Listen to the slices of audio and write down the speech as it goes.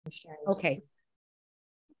Okay.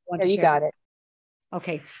 Yeah, you got it.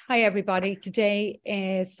 Okay. Hi, everybody. Today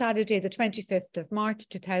is Saturday, the 25th of March,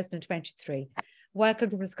 2023. Welcome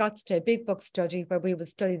to the Scottsdale Big Book Study, where we will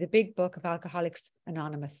study the Big Book of Alcoholics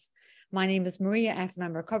Anonymous. My name is Maria F. and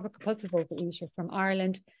I'm a recovered compulsive overeater from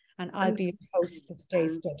Ireland, and I'll be your host for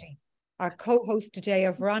today's study. Our co-hosts today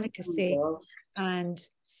are Veronica C. and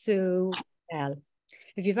Sue L.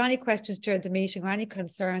 If you have any questions during the meeting or any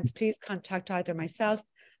concerns, please contact either myself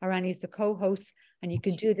or any of the co-hosts, and you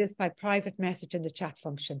can do this by private message in the chat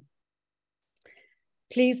function.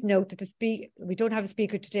 Please note that we don't have a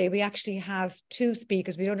speaker today. We actually have two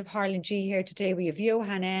speakers. We don't have Harlan G here today. We have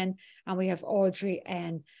Johan N and we have Audrey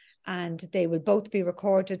N, and they will both be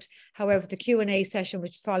recorded. However, the Q&A session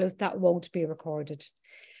which follows, that won't be recorded.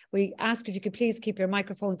 We ask if you could please keep your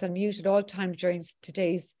microphones on mute at all times during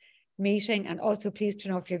today's meeting, and also please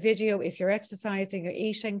turn off your video if you're exercising or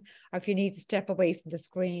eating, or if you need to step away from the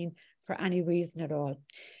screen for any reason at all.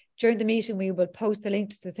 During the meeting, we will post the link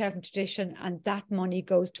to the 7th edition, and that money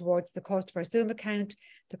goes towards the cost of our Zoom account,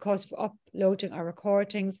 the cost for uploading our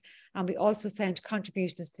recordings, and we also send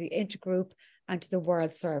contributions to the Intergroup and to the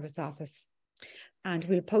World Service Office. And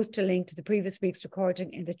we'll post a link to the previous week's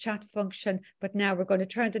recording in the chat function. But now we're going to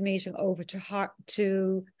turn the meeting over to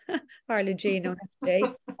Harlan Jean on today.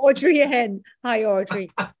 Audrey N. Hi,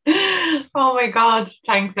 Audrey. Oh my God.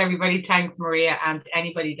 Thanks, everybody. Thanks, Maria. And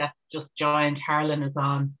anybody that's just joined, Harlan is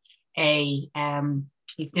on he's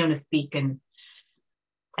doing a speaking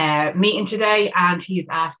meeting today, and he's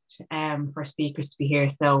asked for speakers to be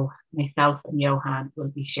here. So myself and Johan will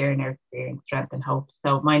be sharing our experience, strength and hope.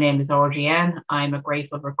 So my name is Audrey N. I'm a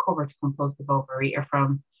grateful recovered compulsive overeater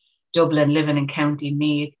from Dublin, living in County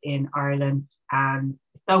Meath in Ireland, and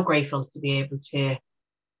so grateful to be able to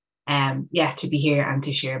to be here and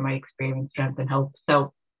to share my experience, strength and hope.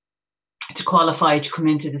 So to qualify to come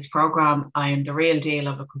into this program, I am the real deal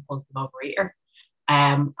of a compulsive overeater.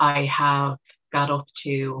 I have got up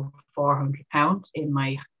to 400 pounds in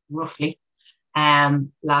my roughly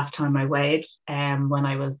last time I weighed when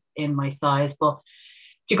I was in my size. But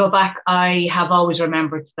to go back, I have always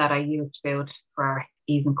remembered that I used food for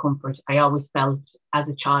ease and comfort. I always felt as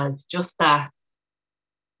a child just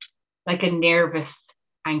like a nervous,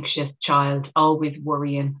 anxious child, always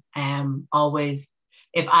worrying, always,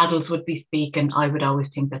 if adults would be speaking, I would always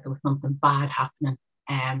think that there was something bad happening.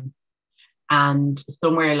 And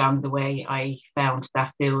somewhere along the way, I found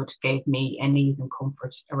that food gave me an ease and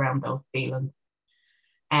comfort around those feelings.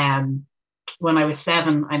 When I was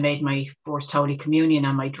 7, I made my first Holy Communion,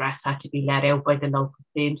 and my dress had to be let out by the local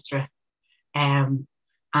seamstress. And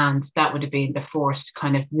that would have been the first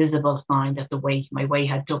kind of visible sign that my weight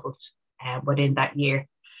had doubled within that year.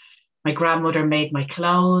 My grandmother made my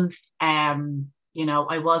clothes. I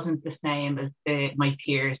wasn't the same as my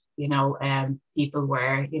peers. People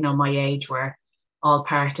were, my age were all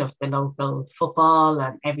part of the local football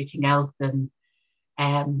and everything else. And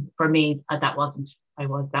for me, that wasn't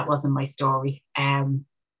my story. So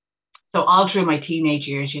all through my teenage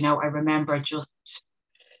years, I remember I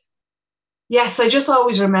just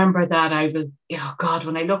always remember that I was,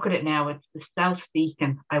 when I look at it now, it's the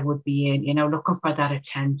self-seeking I would be in, looking for that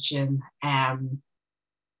attention. And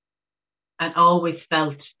always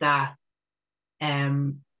felt that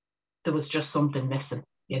there was just something missing.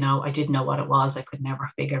 I didn't know what it was. I could never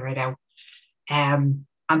figure it out. And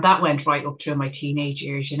that went right up through my teenage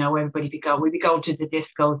years. We'd be going to the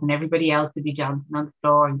discos, and everybody else would be dancing on the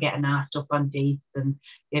floor and getting asked up on dates. And,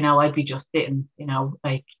 I'd be just sitting,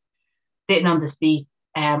 sitting on the seat.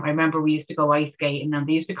 I remember we used to go ice skating, and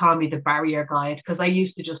they used to call me the barrier guide because I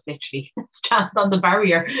used to just literally stand on the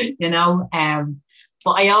barrier,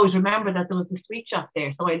 But I always remember that there was a sweet shop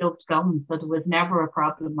there, so I loved going. So there was never a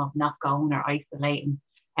problem of not going or isolating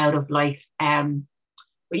out of life.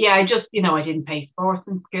 But yeah, I just, I didn't play sports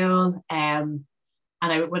in school. And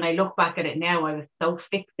when I look back at it now, I was so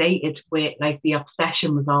fixated with, like, the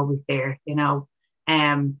obsession was always there, And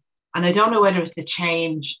I don't know whether it's the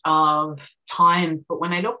change of times, but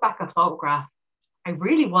when I look back at photographs, I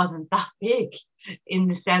really wasn't that big in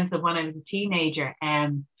the sense of when I was a teenager.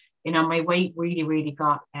 My weight really, really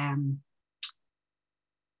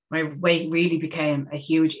my weight really became a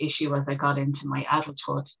huge issue as I got into my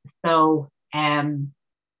adulthood. So,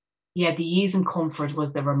 the ease and comfort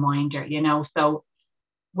was the reminder, So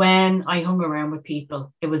when I hung around with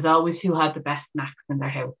people, it was always who had the best snacks in their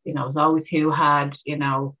house. It was always who had,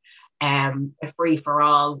 a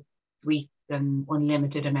free-for-all sweets and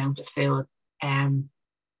unlimited amount of food. And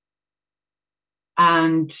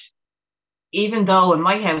even though in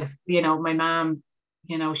my house, my mom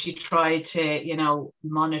you know, she tried to, you know,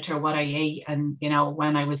 monitor what I ate. And, you know,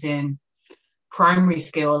 when I was in primary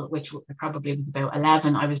school, which probably was about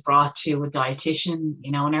 11, I was brought to a dietitian,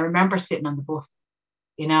 you know, and I remember sitting on the bus,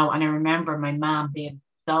 you know, and I remember my mom being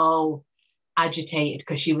so agitated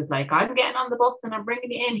because she was like, I'm getting on the bus and I'm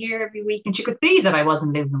bringing you in here every week. And she could see that I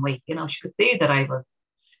wasn't losing weight, you know, she could see that I was,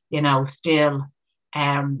 you know, still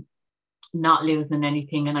not losing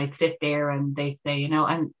anything. And I'd sit there and they'd say, you know,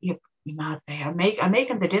 and you might say, I'm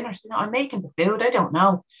making the dinner, you know, I'm making the food, I don't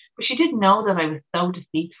know. But she didn't know that I was so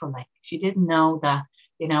deceitful. Like, she didn't know that,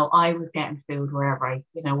 you know, I was getting food wherever I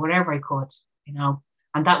could, you know.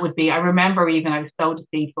 And that would be, I remember even I was so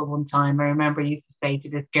deceitful one time. I remember I used to say to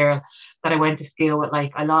this girl that I went to school with,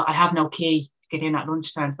 like, I have no key to get in at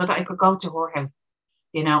lunchtime, so that I could go to her house,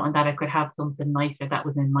 you know, and that I could have something nicer that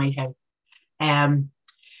was in my house.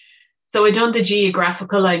 So I done the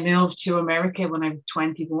geographical. I moved to America when I was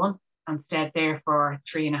 21 and stayed there for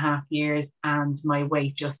 3.5 years. And my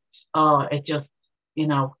weight just, you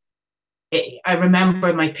know, I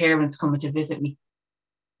remember my parents coming to visit me.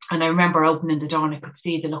 And I remember opening the door and I could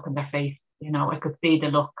see the look on their face. You know, I could see the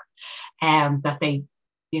look that they,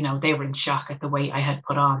 you know, they were in shock at the weight I had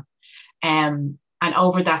put on. And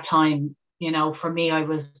over that time, you know, for me, I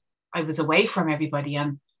was away from everybody,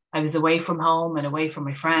 and I was away from home and away from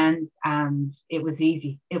my friends, and it was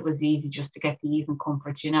easy. It was easy just to get the ease and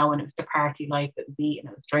comfort, you know, and it was the party life, it was eating,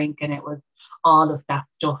 it was drinking, it was all of that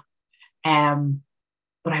stuff.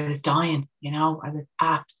 But I was dying, you know, I was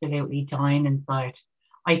absolutely dying inside.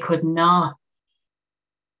 I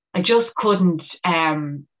just couldn't,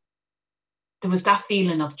 there was that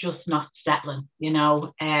feeling of just not settling, you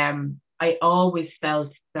know. I always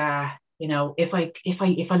felt that, you know, if I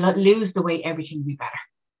lose the weight, everything will be better.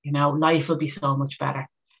 You know, life will be so much better.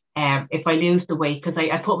 If I lose the weight, because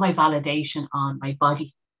I put my validation on my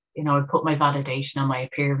body, you know, I put my validation on my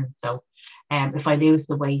appearance. So if I lose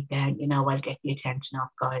the weight, then, you know, I'll get the attention off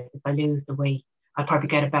guys. If I lose the weight, I'll probably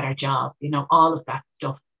get a better job, you know, all of that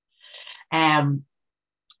stuff. And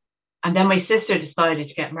then my sister decided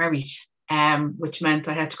to get married, which meant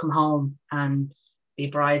I had to come home and be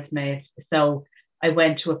bridesmaid. So I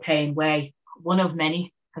went to a pay and weigh, one of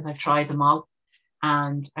many, because I've tried them all.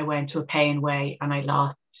 And I went to a pay and weigh and I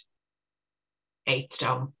lost 8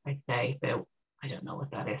 stone, I'd say. So I don't know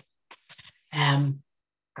what that is.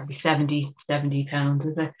 Probably 70 pounds,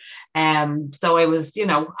 is it? So I was, you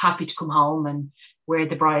know, happy to come home and wear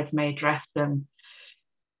the bridesmaid dress and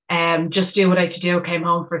just do what I could do. Came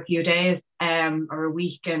home for a few days or a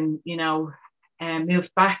week, and, you know,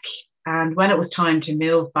 moved back. And when it was time to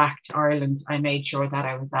move back to Ireland, I made sure that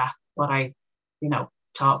I was at what I, you know,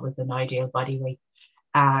 thought was an ideal body weight.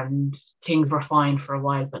 And things were fine for a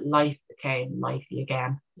while, but life became lifey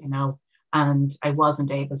again, you know, and I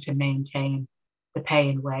wasn't able to maintain the pay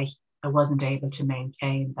and weigh. I wasn't able to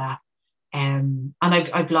maintain that. And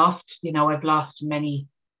I've lost, you know, I've lost many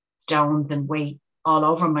stones and weight all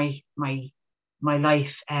over my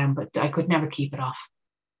life, but I could never keep it off,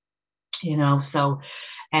 you know. So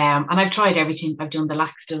and I've tried everything. I've done the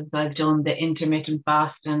laxatives, I've done the intermittent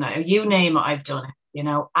fasting, you name it, I've done it, you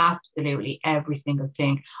know, absolutely every single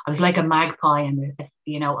thing. I was like a magpie, and,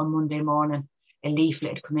 you know, on Monday morning, a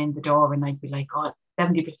leaflet would come in the door and I'd be like, oh,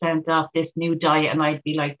 70% off this new diet. And I'd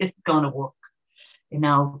be like, this is going to work, you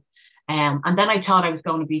know. And then I thought I was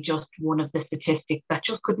going to be just one of the statistics that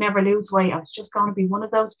just could never lose weight. I was just going to be one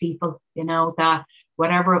of those people, you know, that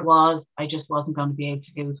whatever it was, I just wasn't going to be able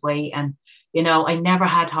to lose weight. And, you know, I never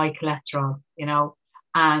had high cholesterol, you know,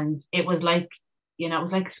 and it was like, you know, it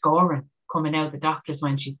was like scoring coming out of the doctors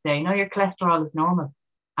when she'd say, no, your cholesterol is normal.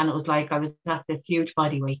 And it was like I was at this huge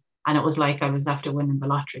body weight, and it was like I was after winning the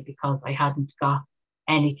lottery because I hadn't got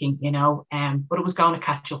anything, you know, but it was going to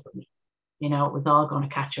catch up with me. You know, it was all going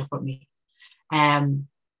to catch up with me. And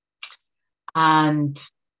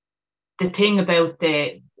the thing about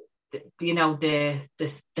the you know, the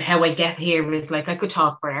how I get here is, like, I could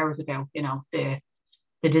talk for hours about, you know, the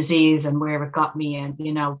disease and where it got me. And,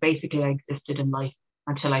 you know, basically I existed in life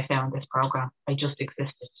until I found this program. I just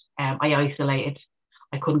existed. I isolated.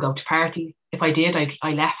 I couldn't go to parties. If I did,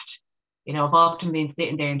 I left. You know, I've often been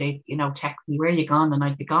sitting there and they, you know, text me, where are you gone? And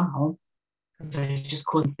I'd be gone home. I just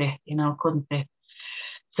couldn't sit, you know, couldn't sit.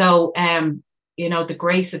 So, you know, the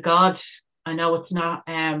grace of God, I know it's not,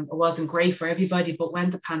 it wasn't great for everybody, but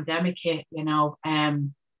when the pandemic hit, you know,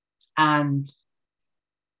 and I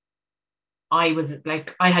was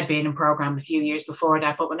like, I had been in program a few years before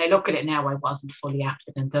that, but when I look at it now, I wasn't fully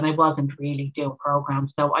abstinent and I wasn't really doing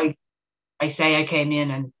programs. So I say I came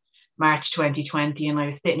in March 2020 and I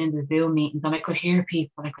was sitting in the Zoom meetings and I could hear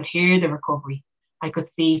people, I could hear the recovery. I could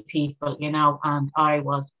see people, you know, and I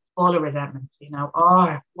was full of resentment, you know.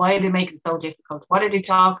 Oh, why are they making it so difficult? What are they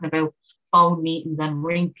talking about? Phone meetings and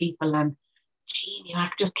ring people, and gee, you know, I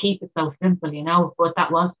could just keep it so simple, you know. But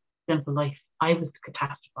that was simple life. I was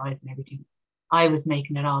catastrophizing everything. I was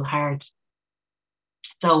making it all hard.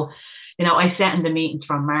 So, you know, I set in the meetings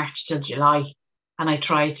from March till July, and I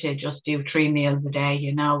tried to just do 3 meals a day,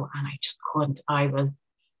 you know, and I just couldn't. I was,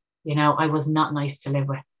 you know, I was not nice to live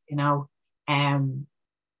with, you know.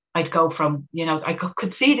 I'd go from, you know, I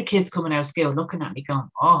could see the kids coming out of school looking at me going,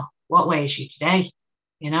 oh, what way is she today?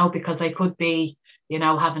 You know, because I could be, you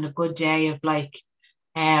know, having a good day of like,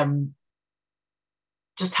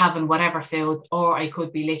 just having whatever food, or I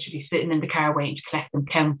could be literally sitting in the car waiting to collect them,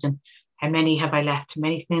 counting how many have I left, how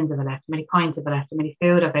many spoons have I left, how many pints have I left, how many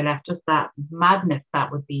food have I left, just that madness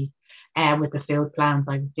that would be with the food plans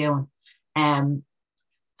I was doing.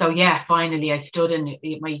 So yeah, finally I stood in,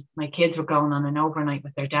 my kids were going on an overnight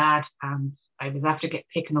with their dad, and I was after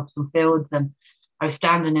picking up some foods, and I was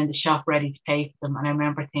standing in the shop ready to pay for them. And I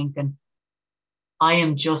remember thinking, I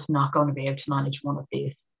am just not going to be able to manage one of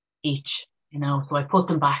these each, you know. So I put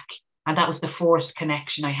them back. And that was the forced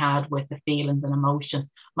connection I had with the feelings and emotion.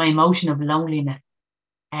 My emotion of loneliness,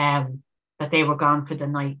 that they were gone for the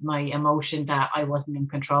night. My emotion that I wasn't in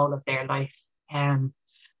control of their life. And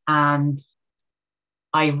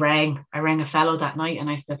I rang a fellow that night, and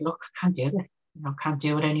I said, look, I can't do this. You know, can't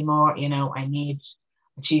do it anymore. You know, I need.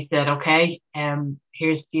 And she said, okay,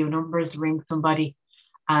 here's a few numbers, ring somebody.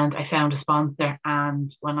 And I found a sponsor.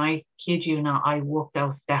 And when I kid you not, I walked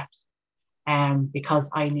those steps, because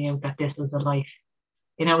I knew that this was a life.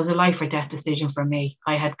 You know, it was a life or death decision for me.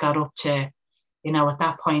 I had got up to, you know, at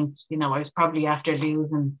that point, you know, I was probably after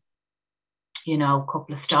losing, you know, a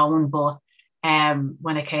couple of stone. But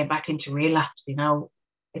when I came back into relapse, you know,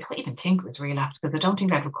 I don't even think it was relapse, because I don't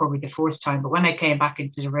think I'd recovered the first time. But when I came back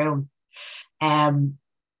into the room,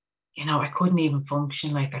 you know, I couldn't even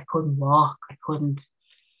function. Like, I couldn't walk. I couldn't,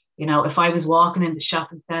 you know, if I was walking in the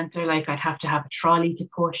shopping centre, like, I'd have to have a trolley to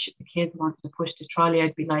push. If the kids wanted to push the trolley,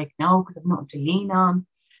 I'd be like, no, because I've nothing to lean on.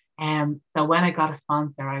 So when I got a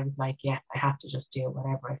sponsor, I was like, yes, I have to just do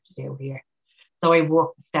whatever I have to do here. So I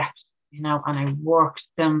worked the steps, you know, and I worked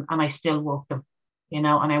them, and I still work them, you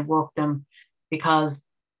know, and I work them because,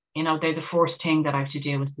 you know, they're the first thing that I have to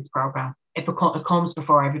do with this program. It comes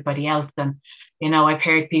before everybody else. And, you know, I've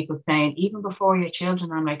heard people saying, even before your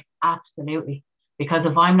children, I'm like, absolutely. Because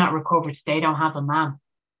if I'm not recovered, they don't have a mom.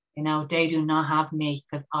 You know, they do not have me,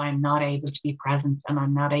 because I'm not able to be present, and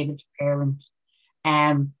I'm not able to parent.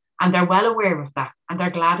 And they're well aware of that, and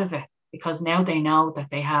they're glad of it, because now they know that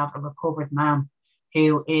they have a recovered mom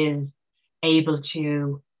who is able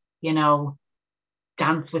to, you know,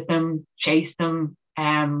 dance with them, chase them.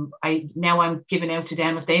 I'm giving out to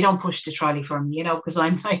them if they don't push the trolley for me, you know, because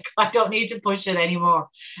I'm like, I don't need to push it anymore.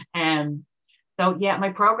 So yeah, my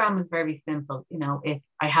program is very simple. You know,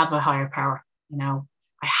 I have a higher power. You know,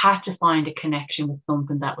 I had to find a connection with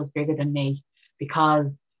something that was bigger than me, because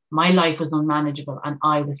my life was unmanageable and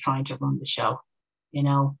I was trying to run the show. You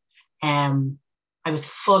know, I was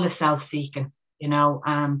full of self-seeking. You know,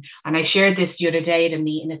 and I shared this the other day at a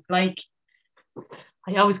meeting. It's like,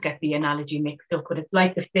 I always get the analogy mixed up, but it's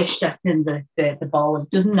like the fish that's in the bowl. It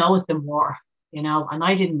doesn't know it's in water, you know, and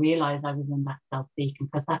I didn't realize I was in that self-seeking,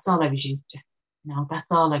 because that's all I was used to. You know, that's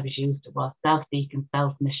all I was used to, was self-seeking,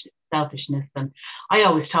 selfishness. And I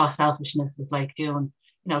always thought selfishness was like doing,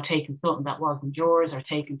 you know, taking something that wasn't yours, or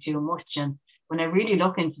taking too much. And when I really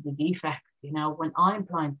look into the defects, you know, when I'm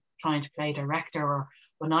trying to play director, or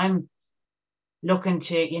when I'm looking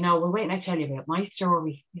to, you know, well, wait till I tell you about my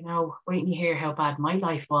story, you know, wait and hear how bad my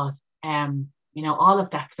life was. You know, all of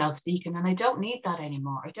that self-seeking, and I don't need that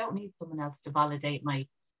anymore. I don't need someone else to validate my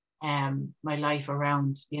life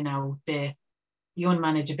around, you know, the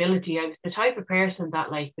unmanageability. I was the type of person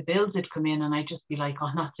that, like, the bills would come in and I'd just be like,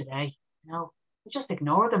 oh, not today, you know, I just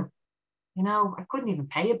ignore them. You know, I couldn't even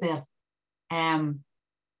pay a bill.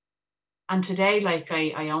 And today, like,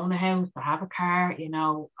 I own a house, I have a car, you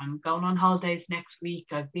know, I'm going on holidays next week.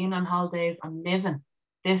 I've been on holidays, I'm living.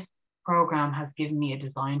 This program has given me a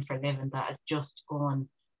design for living that is just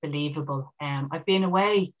unbelievable. I've been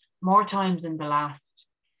away more times in the last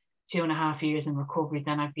 2.5 years in recovery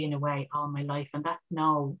than I've been away all my life. And that's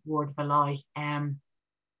no word of a lie.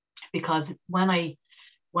 Because when I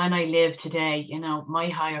live today, you know, my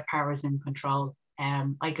higher power is in control.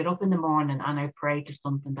 I get up in the morning and I pray to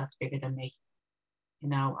something that's bigger than me, you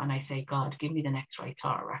know, and I say, God, give me the next right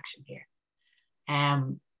thought or action here.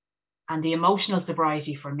 And the emotional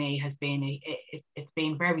sobriety for me has been, it's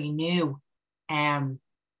been very new. And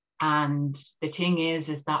the thing is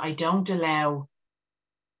that I don't allow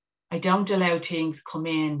I don't allow things come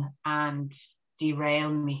in and derail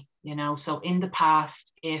me, you know. So in the past,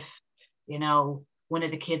 if, you know, one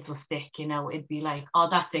of the kids was sick, you know, it'd be like, oh,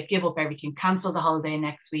 that's it, give up everything, cancel the holiday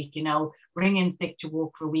next week, you know, bring in sick to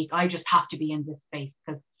work for a week. I just have to be in this space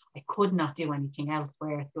because I could not do anything else.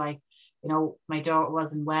 Where it's like, you know, my daughter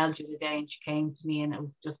wasn't well the other day and she came to me and it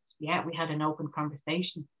was just, yeah, we had an open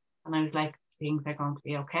conversation. And I was like, things are going to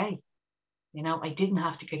be okay. You know, I didn't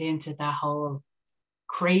have to get into that whole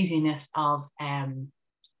craziness of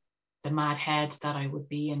the mad head that I would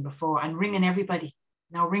be in before, and ringing everybody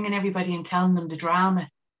and telling them the drama,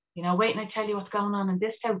 you know, wait and I tell you what's going on in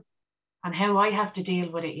this house and how I have to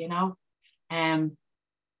deal with it, you know. And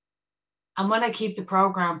when I keep the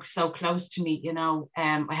program so close to me, you know,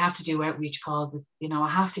 I have to do outreach calls, you know,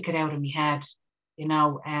 I have to get out of my head, you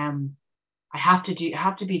know, I have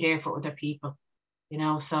to be there for other people, you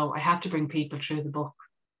know, so I have to bring people through the book.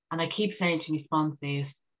 And I keep saying to my sponsees,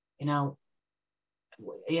 you know,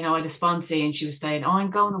 I had a sponsee and she was saying, oh,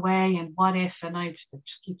 I'm going away and what if? And I just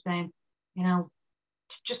keep saying, you know,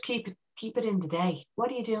 just keep it in today.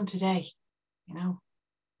 What are you doing today? You know,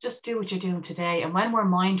 just do what you're doing today. And when we're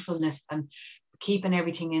mindfulness and keeping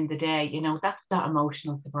everything in the day, you know, that's that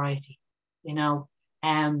emotional sobriety, you know.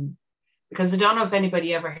 Because I don't know if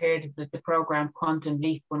anybody ever heard of the program Quantum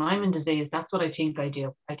Leap. When I'm in disease, that's what I think I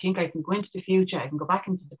do. I think I can go into the future, I can go back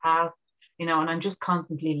into the past, you know, and I'm just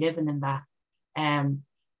constantly living in that. And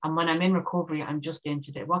when I'm in recovery, I'm just in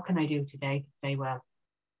today. What can I do today to stay well?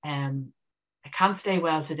 I can't stay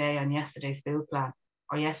well today on yesterday's food plan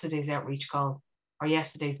or yesterday's outreach call or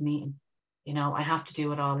yesterday's meeting. You know, I have to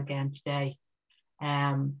do it all again today.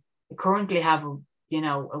 I currently have a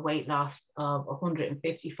weight loss of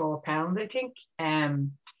 154 pounds, I think,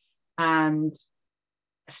 and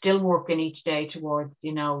still working each day towards,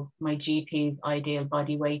 you know, my GP's ideal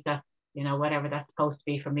body weight. That's, you know, whatever that's supposed to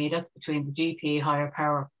be for me. That's between the GP, higher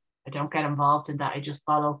power. I don't get involved in that. I just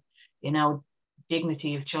follow, you know,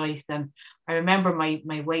 dignity of choice. And I remember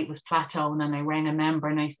my weight was plateauing and I rang a member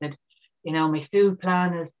and I said, you know, my food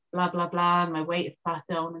plan is blah, blah, blah, and my weight is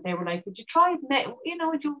plateauing. And they were like, would you try, you know,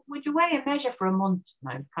 would you weigh and measure for a month?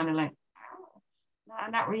 And I was kind of like,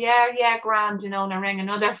 yeah, grand, you know. And I rang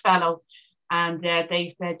another fellow and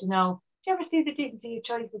they said, you know, do you ever see the dignity of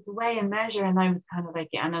choice as a weigh and measure? And I was kind of like,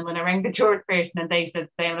 yeah. And then when I rang the third person and they said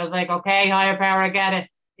the same, I was like, okay, higher power, I get it.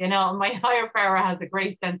 You know, my higher power has a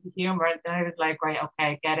great sense of humor. And I was like, right,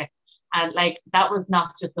 okay, I get it. And like, that was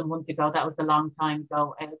not just a month ago, that was a long time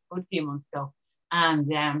ago, a good few months ago.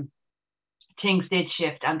 And things did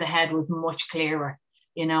shift and the head was much clearer,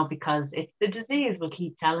 you know, because it's the disease will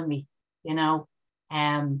keep telling me, you know,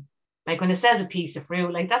 like when it says a piece of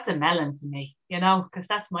fruit, like that's a melon to me, you know, because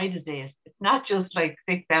that's my disease. It's not just like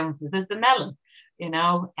 6 ounces, it's a melon, you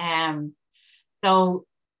know. So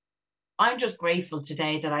I'm just grateful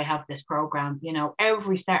today that I have this program, you know,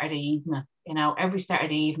 every Saturday evening,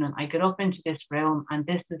 I get up into this room and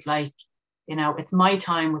this is like, you know, it's my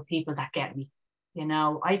time with people that get me, you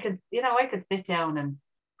know. I could sit down and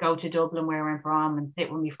go to Dublin where I'm from and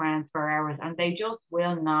sit with my friends for hours and they just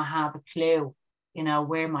will not have a clue, you know,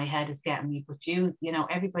 where my head is getting me. But you know,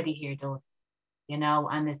 everybody here does, you know,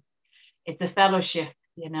 and it's a fellowship,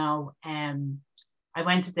 you know. I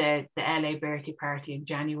went to the LA birthday party in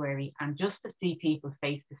January and just to see people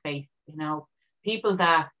face to face, you know, people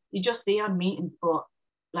that you just see on meetings, but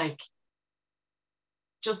like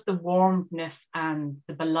just the warmness and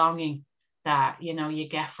the belonging that, you know, you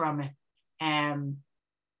get from it. And,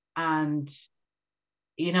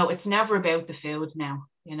 you know, it's never about the food now,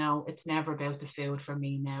 you know, it's never about the food for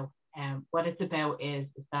me now. What it's about is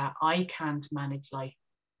that I can't manage life.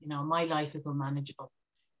 You know, my life is unmanageable.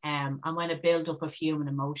 And when a build-up of human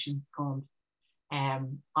emotions comes,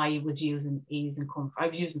 I was using ease and comfort. I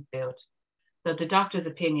was using food. So the doctor's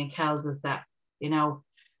opinion tells us that, you know,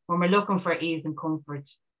 when we're looking for ease and comfort,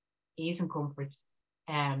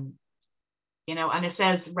 you know, and it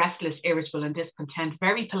says restless, irritable, and discontent.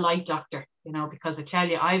 Very polite doctor, you know, because I tell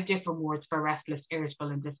you, I have different words for restless, irritable,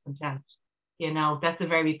 and discontent. You know, that's a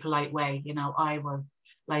very polite way. You know, I was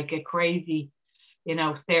like a crazy, you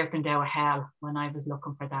know, serpent out of hell when I was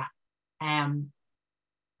looking for that. And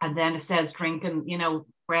then it says drinking, you know,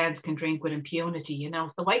 friends can drink with impunity, you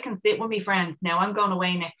know. So I can sit with my friends. Now I'm going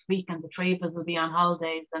away next week and the three of us will be on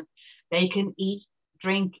holidays and they can eat,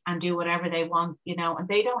 drink and do whatever they want, you know, and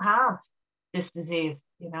they don't have this disease,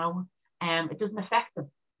 you know. It doesn't affect them,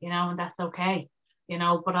 you know, and that's okay, you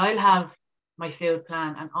know. But I'll have my food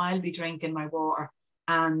plan and I'll be drinking my water,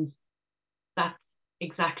 and that's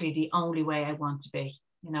exactly the only way I want to be.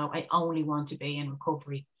 You know, I only want to be in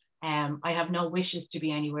recovery. I have no wishes to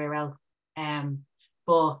be anywhere else.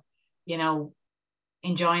 But you know,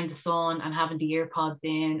 enjoying the sun and having the ear pods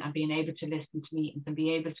in and being able to listen to meetings and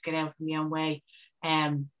be able to get out in my own way.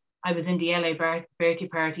 I was in the LA birthday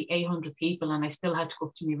party, 800 people, and I still had to go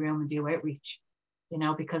up to my room and do outreach, you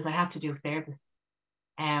know, because I have to do service.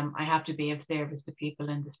 I have to be of service to people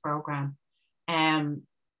in this program. And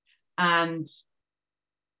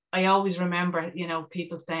I always remember, you know,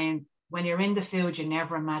 people saying, when you're in the field, you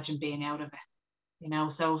never imagine being out of it. You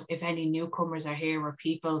know, so if any newcomers are here or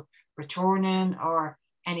people returning or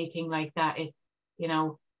anything like that, it's, you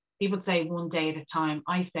know, people say one day at a time.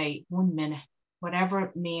 I say 1 minute, whatever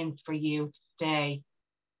it means for you to stay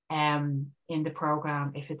in the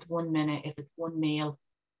program. If it's 1 minute, if it's one meal,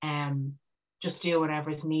 just do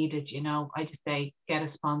whatever is needed. You know, I just say get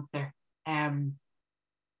a sponsor.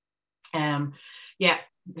 Yeah,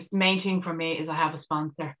 the main thing for me is I have a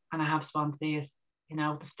sponsor and I have sponsees. You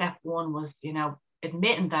know, the step one was, you know,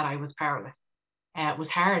 admitting that I was powerless. It was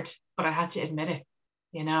hard, but I had to admit it,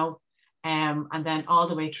 you know. And then all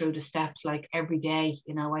the way through the steps, like every day,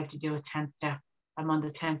 you know, I have to do a 10th step. I'm on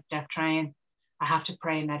the 10th step train. I have to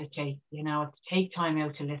pray and meditate, you know, to take time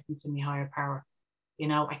out to listen to my higher power. You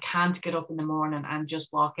know, I can't get up in the morning and just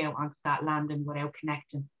walk out onto that landing without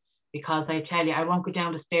connecting, because I tell you, I won't go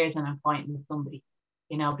down the stairs and I'm fighting with somebody,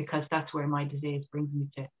 you know, because that's where my disease brings me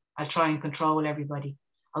to. I'll try and control everybody.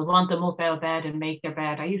 I'll want them up out of bed and make their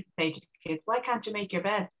bed. I used to say to the kids, why can't you make your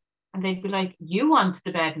bed? And they'd be like, you want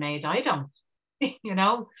the bed made, I don't, you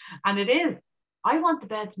know, and it is. I want the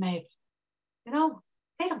beds made, you know,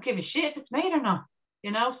 they don't give a shit if it's made or not,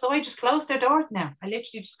 you know, so I just close their doors now. I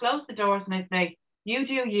literally just close the doors and I say, you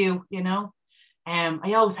do you, you know.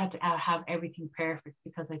 I always had to have everything perfect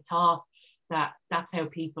because I thought that that's how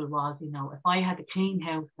people was, you know. If I had a clean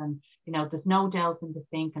house and, you know, there's no doubt in the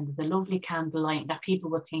sink and there's a lovely candlelight, that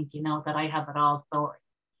people would think, you know, that I have it all sorted,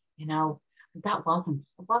 you know. That wasn't,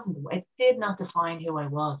 it did not define who I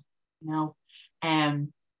was, you know.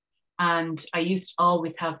 And I used to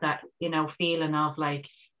always have that, you know, feeling of like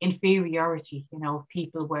inferiority, you know,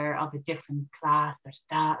 people were of a different class or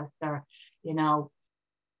status or, you know.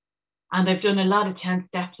 And I've done a lot of 10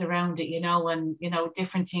 steps around it, you know, and, you know,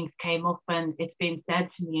 different things came up and it's been said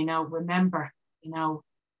to me, you know, remember, you know,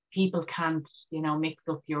 people can't, you know, mix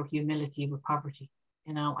up your humility with poverty,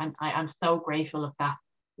 you know, and I'm so grateful of that,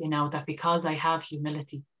 you know, that because I have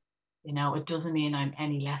humility, you know, it doesn't mean I'm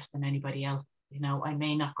any less than anybody else. You know, I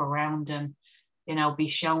may not go around and, you know,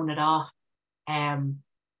 be shown it off,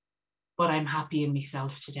 but I'm happy in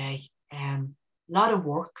myself today. A lot of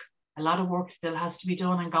work still has to be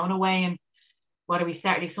done. I'm going away and what are we,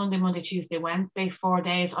 Saturday, Sunday, Monday, Tuesday, Wednesday, 4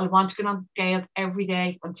 days. I want to get on the scales every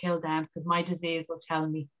day until then, because my disease will tell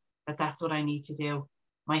me that that's what I need to do.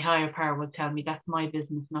 My higher power will tell me that's my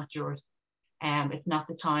business, not yours. It's not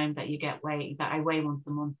the time that you get weighed, that I weigh once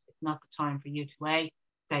a month. It's not the time for you to weigh,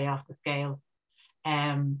 stay off the scale.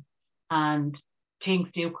 And things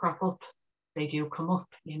do crop up. They do come up,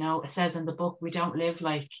 you know. It says in the book, we don't live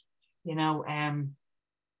like, you know, I'm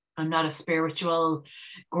not a spiritual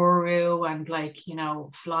guru and like, you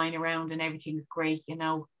know, flying around and everything's great, you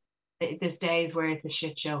know. There's days where it's a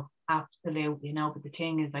shit show, absolute, you know, but the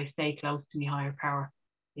thing is I stay close to my higher power,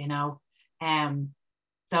 you know.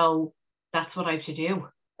 So that's what I have to do.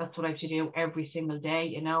 That's what I have to do every single day,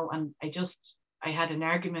 you know. And I had an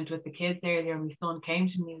argument with the kids earlier. My son came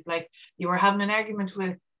to me, he was like, you were having an argument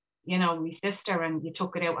with, you know, my sister and you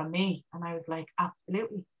took it out on me. And I was like,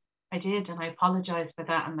 absolutely, I did. And I apologized for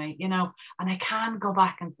that. And you know, and I can go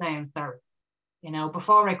back and say, I'm sorry. You know,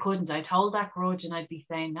 before I couldn't, I'd hold that grudge and I'd be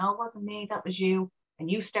saying, no, it wasn't me, that was you. And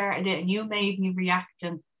you started it and you made me react.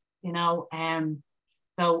 And, you know,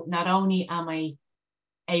 so not only am I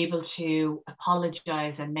able to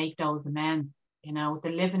apologize and make those amends, you know, the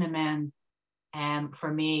living amends,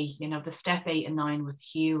 for me, you know, the step 8 and 9 was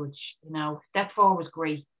huge. You know, step 4 was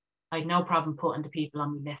great. I had no problem putting the people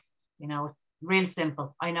on my list. You know, it's real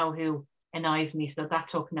simple. I know who annoys me, so that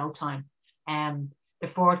took no time. The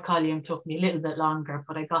 4th column took me a little bit longer,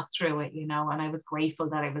 but I got through it, you know, and I was grateful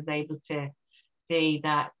that I was able to see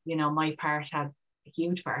that, you know, my part had a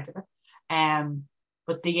huge part of it.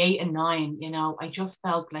 But the 8 and 9, you know, I just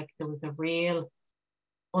felt like there was a real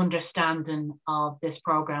understanding of this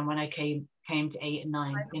program when I came to 8 and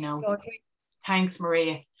 9, you know. Thanks,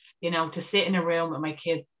 Maria. You know, to sit in a room with my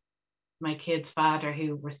kid's father,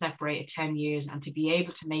 who were separated 10 years, and to be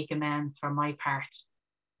able to make amends for my part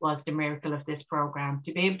was the miracle of this program.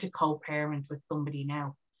 To be able to co-parent with somebody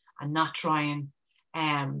now and not try and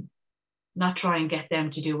get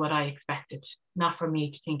them to do what I expected. Not for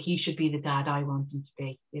me to think he should be the dad I want him to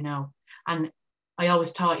be, you know. And I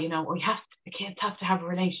always thought, you know, the kids have to have a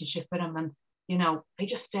relationship with him, and you know, I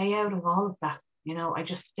just stay out of all of that. You know, I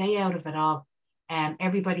just stay out of it all.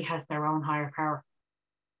 Everybody has their own higher power.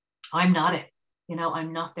 I'm not it. You know,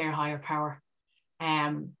 I'm not their higher power.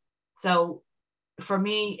 So for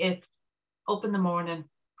me, it's up in the morning,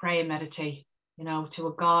 pray and meditate, you know, to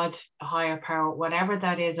a God, a higher power, whatever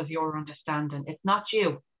that is of your understanding. It's not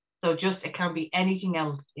you. So just, it can be anything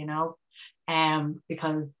else, you know,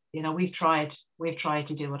 because, you know, we've tried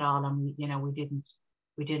to do it all, and, you know, we didn't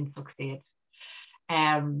succeed.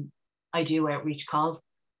 I do outreach calls,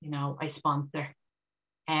 you know, I sponsor.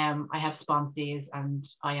 I have sponsees, and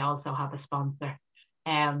I also have a sponsor.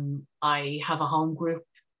 I have a home group.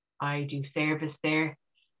 I do service there.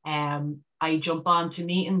 I jump on to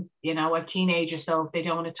meetings, you know, I'm a teenager, so if they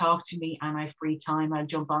don't want to talk to me and I have free time, I'll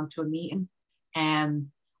jump on to a meeting.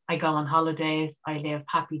 I go on holidays. I live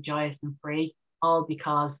happy, joyous and free, all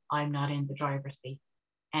because I'm not in the driver's seat.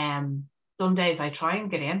 Some days I try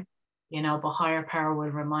and get in, you know, but higher power will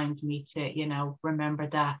remind me to, you know, remember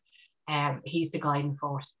that he's the guiding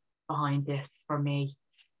force behind this for me.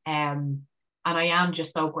 And I am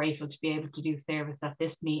just so grateful to be able to do service at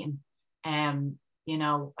this meeting. You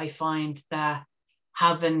know, I find that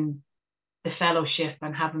having the fellowship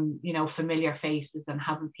and having, you know, familiar faces and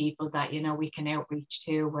having people that, you know, we can outreach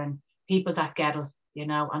to, and people that get us, you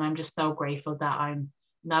know, and I'm just so grateful that I'm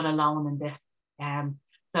not alone in this.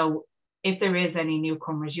 So if there is any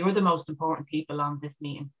newcomers, you're the most important people on this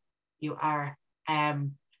meeting. You are.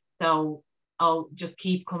 So I'll just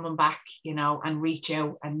keep coming back, you know, and reach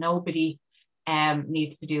out, and nobody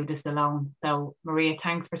needs to do this alone. So Maria,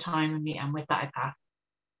 thanks for timing me, and with that I pass.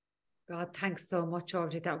 God, thanks so much,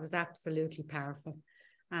 Audrey. That was absolutely powerful.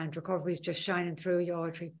 And recovery is just shining through you,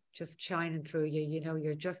 Audrey, just shining through you. You know,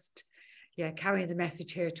 you're just, carrying the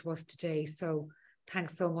message here to us today. So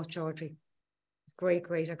thanks so much, Audrey. It's great.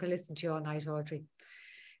 I could listen to you all night, Audrey.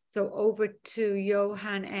 So over to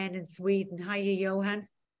Johan N in Sweden. Hi, Johan.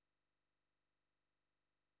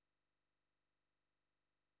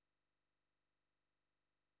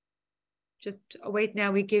 Just wait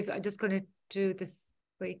now. I'm just going to do this.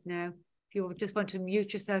 Wait now. If you just want to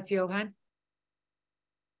mute yourself, Johan.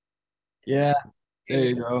 Yeah, there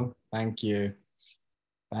you go. Thank you.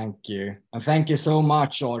 And thank you so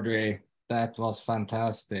much, Audrey. That was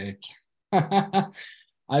fantastic. I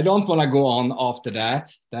don't want to go on after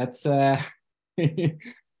that. That's but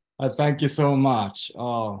thank you so much.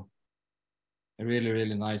 Oh, really,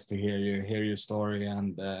 really nice to hear your story,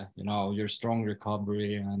 and you know, your strong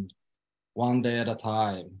recovery, and one day at a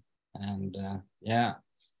time. And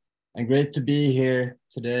and great to be here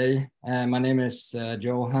today. My name is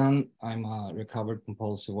Johan. I'm a recovered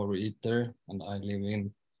compulsive overeater, and I live in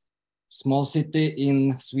a small city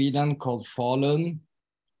in Sweden called Falun.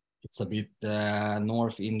 It's a bit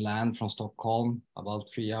north inland from Stockholm, about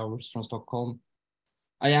 3 hours from Stockholm.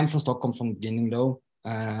 I am from Stockholm from the beginning though,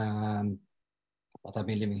 but I've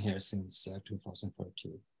been living here since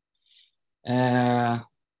 2013.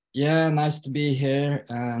 Nice to be here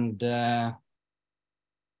and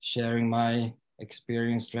sharing my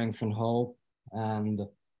experience, strength and hope. And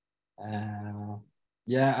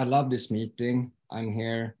I love this meeting. I'm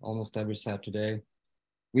here almost every Saturday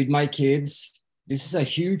with my kids. This is a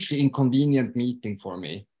hugely inconvenient meeting for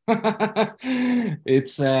me.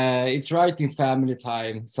 It's right in family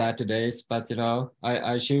time Saturdays, but you know,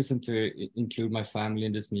 I chosen to include my family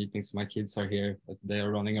in this meeting, so my kids are here as they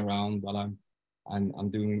are running around while I'm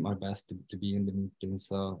doing my best to be in the meeting.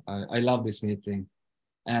 So I love this meeting,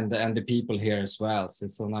 and the people here as well. So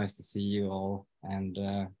it's so nice to see you all. And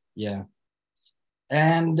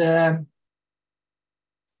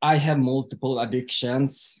I have multiple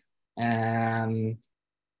addictions, and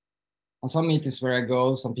on some meetings where I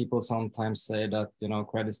go, some people sometimes say that, you know,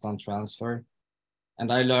 credits don't transfer. And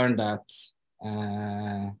I learned that,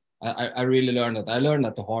 I really learned that. I learned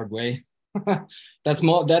that the hard way.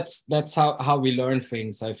 That's how we learn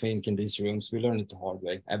things, I think, in these rooms. We learn it the hard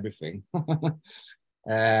way, everything. But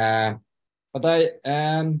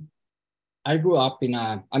I grew up in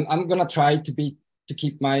I'm gonna try to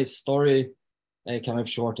keep my story kind of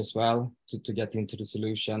short as well, to get into the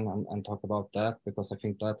solution and talk about that, because I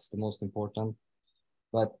think that's the most important.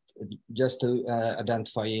 But just to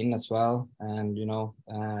identify in as well, and you know,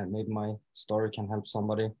 maybe my story can help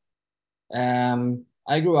somebody.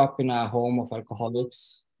 I grew up in a home of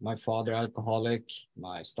alcoholics. My father alcoholic,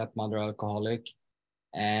 my stepmother alcoholic,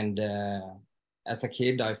 and as a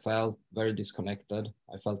kid I felt very disconnected.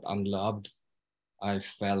 I felt unloved. I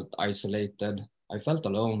felt isolated. I felt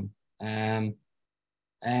alone.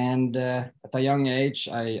 And at a young age,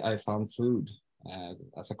 I found food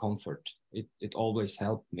as a comfort. It always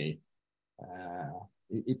helped me.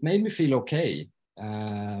 it made me feel okay.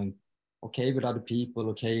 Okay with other people,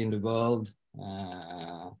 okay in the world,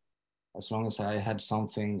 as long as I had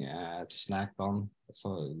something to snack on,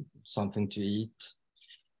 so something to eat.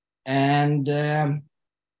 And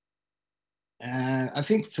I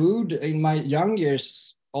think food in my young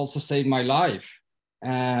years also saved my life.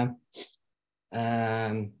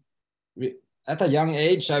 At a young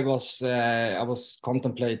age, I was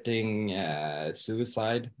contemplating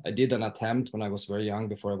suicide. I did an attempt when I was very young,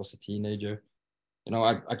 before I was a teenager. You know,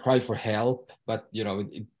 I cried for help, but you know,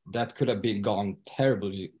 that could have been gone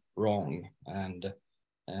terribly wrong. And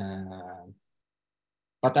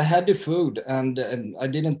but I had the food, and I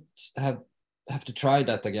didn't have to try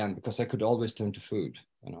that again, because I could always turn to food.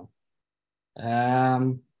 You know,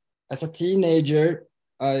 as a teenager,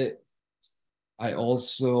 I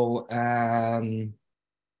also I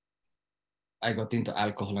got into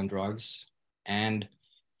alcohol and drugs, and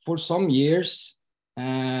for some years,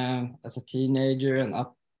 as a teenager and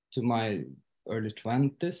up to my early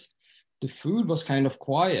 20s, the food was kind of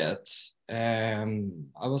quiet. I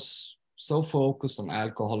was so focused on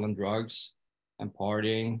alcohol and drugs and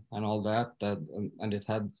partying and all that, and it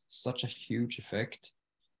had such a huge effect.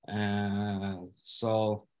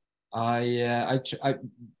 So I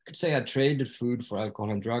could say I traded food for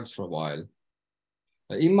alcohol and drugs for a while.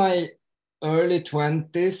 In my early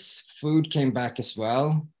 20s, food came back as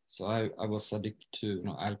well. So I was addicted to, you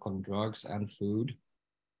know, alcohol and drugs and food.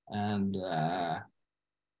 And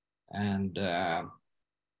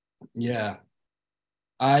yeah,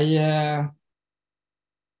 I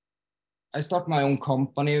started my own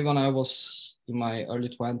company when I was in my early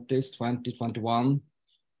 20s, 2021.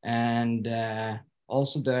 And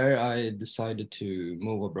also there, I decided to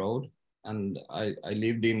move abroad. And I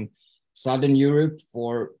lived in Southern Europe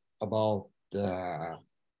for about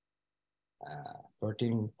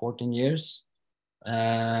 13, 14 years.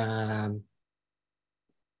 It's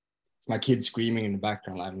my kids screaming in the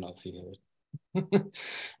background. I don't know if you hear it.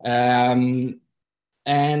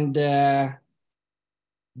 And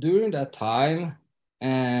during that time,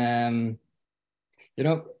 you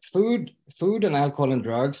know, food and alcohol and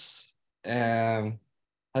drugs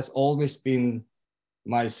has always been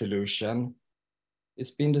my solution.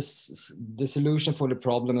 It's been the solution for the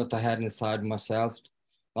problem that I had inside myself,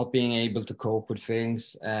 not being able to cope with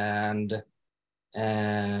things, and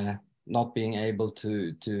not being able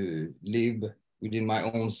to live within my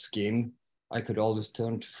own skin. I could always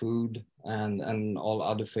turn to food and all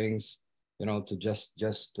other things, you know, to just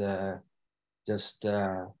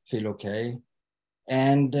feel okay.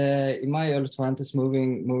 And in my early 20s,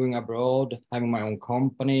 moving abroad, having my own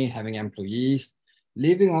company, having employees,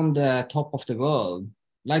 living on the top of the world,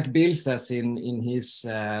 like Bill says in his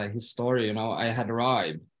story, you know, I had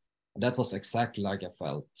arrived. That was exactly like I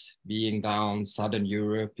felt, being down Southern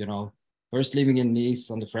Europe, you know, first living in Nice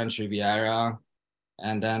on the French Riviera,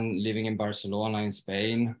 and then living in Barcelona in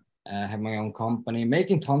Spain, have my own company,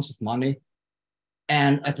 making tons of money.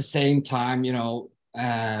 And at the same time, you know,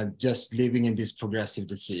 just living in this progressive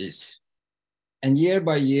disease. And year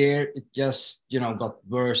by year, it just, you know, got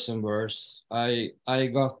worse and worse. I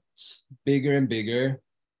got bigger and bigger.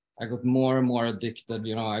 I got more and more addicted.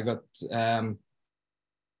 You know, I got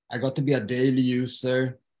to be a daily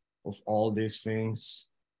user of all these things.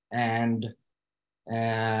 And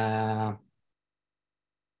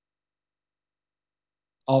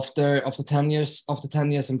after 10 years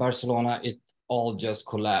in Barcelona, it all just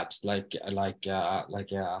collapsed like a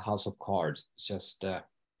house of cards. It's just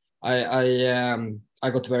I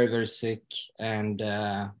got very, very sick, and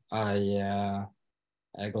I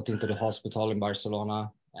got into the hospital in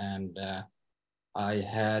Barcelona, and I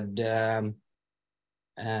had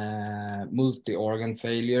multi-organ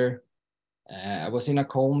failure. I was in a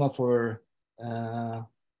coma for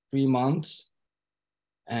 3 months.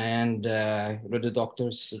 And the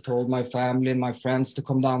doctors told my family and my friends to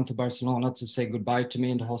come down to Barcelona to say goodbye to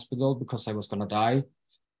me in the hospital, because I was going to die.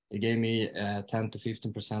 They gave me a 10 to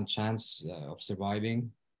 15% chance of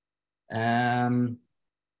surviving. And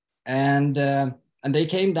they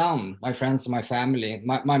came down, my friends and my family.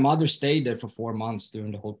 My mother stayed there for 4 months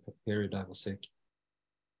during the whole period I was sick.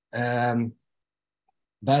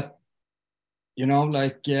 But, you know,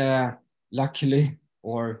 like, luckily,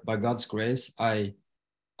 or by God's grace, I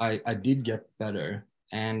did get better.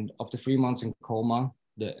 And after 3 months in coma,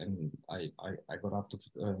 I got out of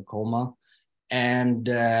coma. And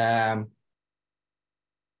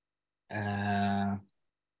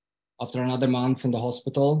after another month in the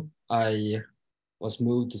hospital, I was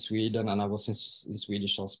moved to Sweden, and I was in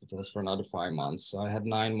Swedish hospitals for another 5 months. So I had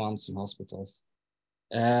 9 months in hospitals.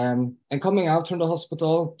 And coming out from the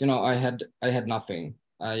hospital, you know, I had nothing.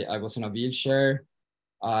 I was in a wheelchair.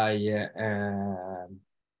 I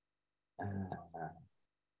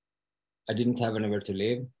didn't have anywhere to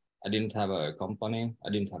live. I didn't have a company. I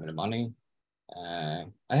didn't have any money. I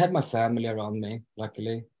had my family around me,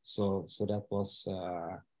 luckily. So that was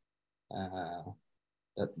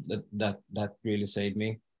that really saved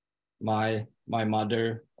me. My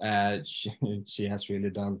mother, she has really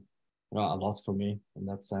done a lot for me in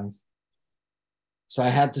that sense. So I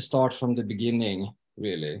had to start from the beginning,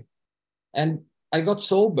 really. And I got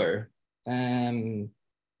sober. I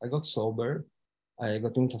got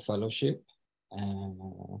into fellowship.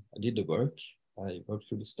 I did the work. I worked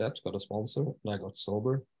through the steps, got a sponsor, and I got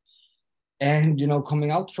sober. And, you know, coming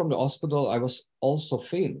out from the hospital, I was also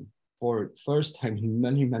thin for first time in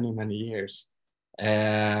many, many, many years.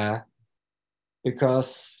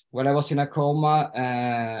 Because when I was in a coma,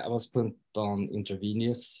 I was put on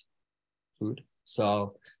intravenous food.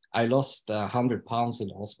 So I lost 100 pounds in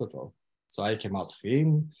the hospital. So I came out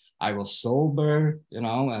thin. I was sober, you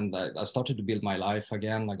know, and I started to build my life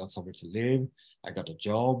again. I got somewhere to live. I got a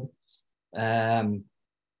job. And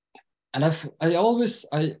I always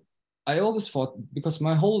thought, because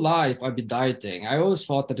my whole life I've been dieting, I always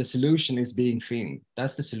thought that the solution is being thin.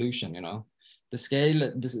 That's the solution, you know. The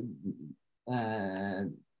scale,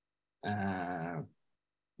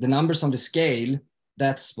 the numbers on the scale,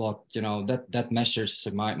 that's what, you know, that measures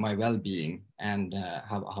my well-being and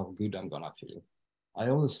how good I'm gonna feel. I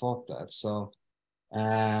always thought that. So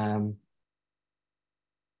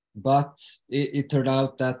but it turned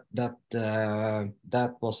out that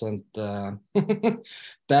wasn't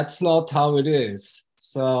that's not how it is.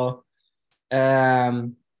 So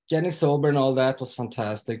getting sober and all that was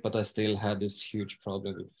fantastic, but I still had this huge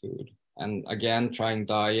problem with food. And again, trying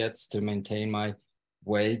diets to maintain my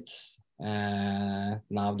weight.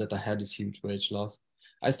 Now that I had this huge weight loss,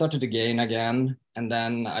 I started to gain again, and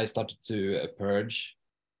then I started to purge.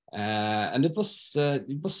 And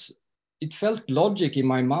it felt logic in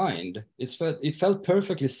my mind. It felt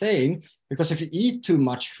perfectly sane, because if you eat too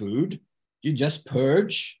much food, you just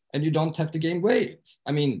purge and you don't have to gain weight.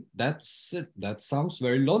 I mean, that sounds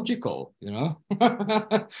very logical, you know?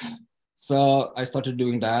 So I started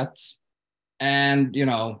doing that. And, you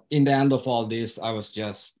know, in the end of all this, I was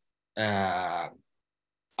just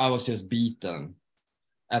beaten.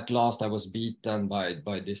 At last, I was beaten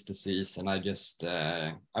by this disease, and I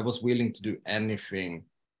was willing to do anything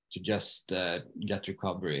to just get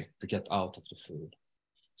recovery, to get out of the food.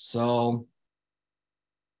 So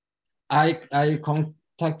I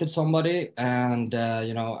contacted somebody, and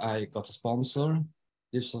you know, I got a sponsor.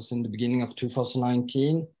 This was in the beginning of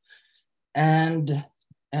 2019, and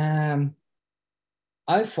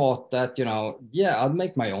I thought that, you know, yeah, I'll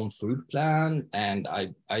make my own food plan, and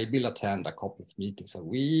I will attend a couple of meetings a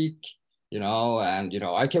week, you know, and, you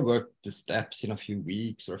know, I can work the steps in a few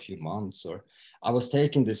weeks or a few months. Or I was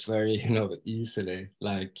taking this very, you know, easily,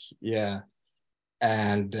 like, yeah.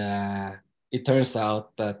 And it turns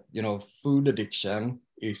out that, you know, food addiction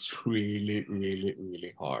is really, really,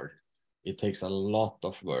 really hard. It takes a lot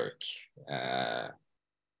of work.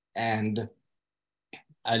 And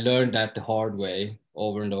I learned that the hard way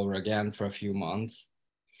over and over again for a few months.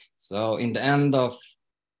 So in the end of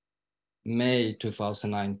May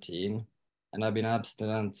 2019, and I've been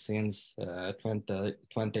abstinent since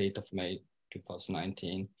 28th of May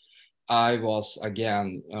 2019, I was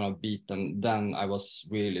again, you know, beaten. Then I was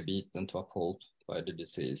really beaten to a pulp by the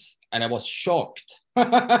disease, and I was shocked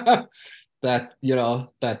that, you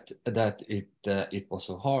know, that it was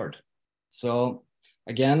so hard. So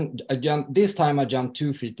again, this time I jumped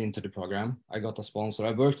 2 feet into the program. I got a sponsor.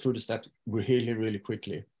 I worked through the steps really, really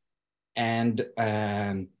quickly. And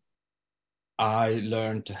I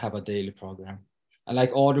learned to have a daily program. And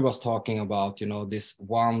like Audrey was talking about, you know, this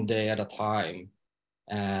one day at a time.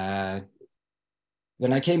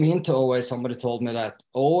 When I came into OA, somebody told me that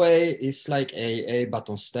OA is like AA, but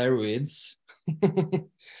on steroids.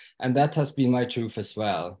 And that has been my truth as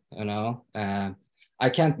well, you know. I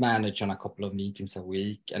can't manage on a couple of meetings a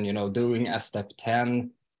week, and, you know, doing a step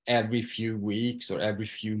 10 every few weeks or every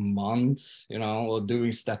few months, you know, or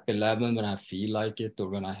doing step 11 when I feel like it or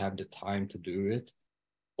when I have the time to do it,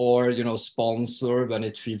 or, you know, sponsor when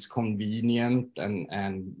it feels convenient,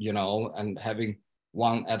 and you know, and having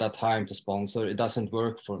one at a time to sponsor, it doesn't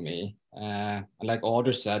work for me. And like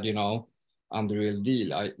Audrey said, you know, I'm the real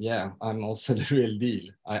deal. I'm also the real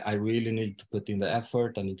deal. I really need to put in the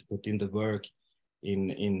effort. I need to put in the work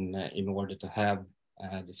in order to have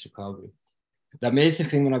this recovery. The amazing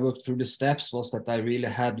thing when I worked through the steps was that I really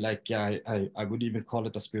had, like, I would even call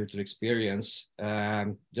it a spiritual experience.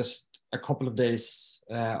 Just a couple of days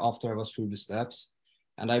after I was through the steps,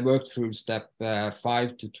 And I worked through step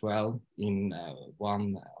 5 to 12 in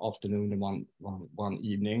one afternoon and one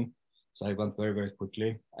evening. So I went very, very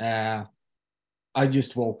quickly. I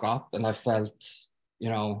just woke up and I felt,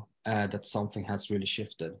 that something has really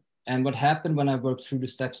shifted. And what happened when I worked through the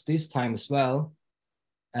steps this time as well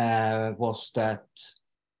was that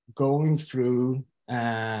going through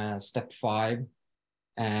step 5,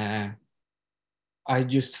 I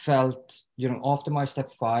just felt, after my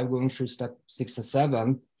step 5, going through step 6 and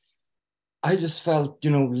 7, I just felt,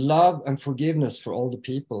 love and forgiveness for all the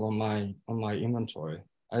people on my inventory.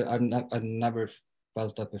 I've never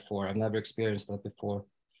felt that before. I've never experienced that before.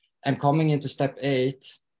 And coming into step 8,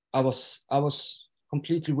 I was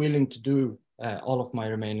completely willing to do all of my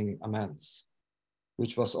remaining amends,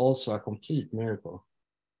 which was also a complete miracle.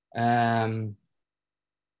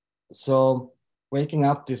 So waking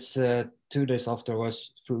up this 2 days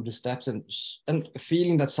afterwards through the steps and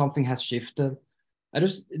feeling that something has shifted.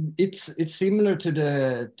 It's similar to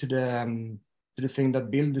the thing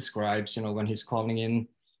that Bill describes, when he's calling in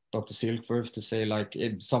Dr. Silkworth to say like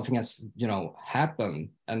if something has happened,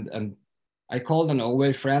 and I called an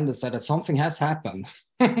OA friend and said that something has happened.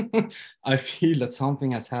 I feel that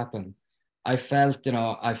something has happened. I felt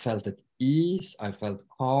at ease. I felt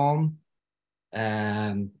calm,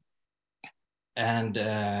 and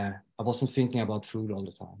I wasn't thinking about food all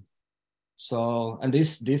the time. So, and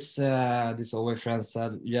this OA friend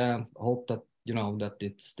said, yeah, hope that that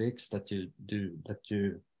it sticks, that you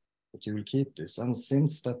will keep this. And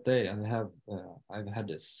since that day, I've had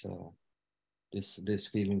this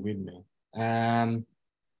feeling with me. And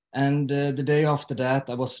the day after that,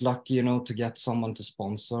 I was lucky, to get someone to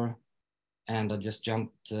sponsor, and I just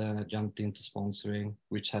jumped into sponsoring,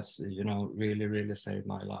 which has really, really saved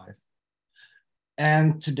my life.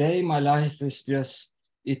 And today, my life is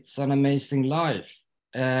it's an amazing life.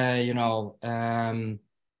 I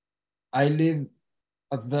live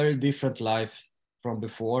a very different life from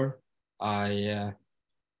before. I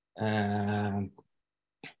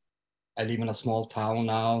live in a small town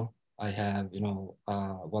now. I have,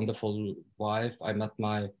 a wonderful wife. I met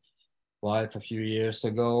my wife a few years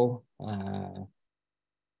ago,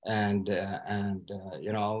 and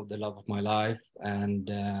the love of my life,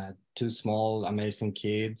 and 2 small, amazing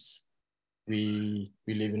kids. We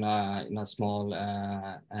live in a small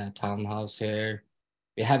townhouse here.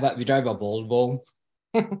 We drive a Volvo,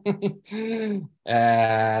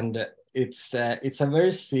 and it's a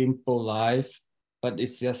very simple life, but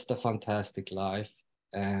it's just a fantastic life.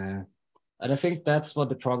 And I think that's what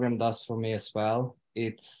the program does for me as well.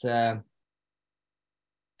 It's I'm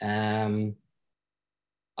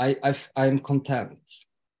content.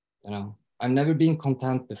 I've never been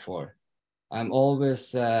content before. I'm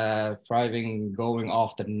always thriving, going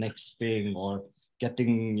after the next thing, or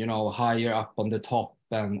getting higher up on the top,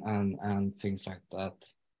 and things like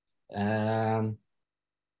that.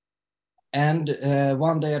 And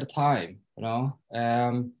one day at a time.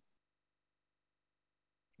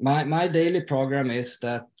 My daily program is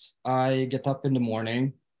that I get up in the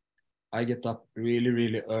morning. I get up really,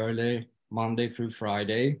 really early, Monday through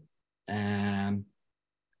Friday, and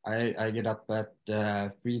I get up at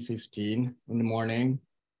 3:15 in the morning.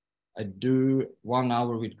 I do 1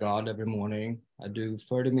 hour with God every morning. I do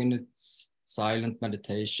 30 minutes silent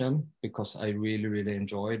meditation because I really, really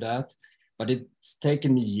enjoy that. But it's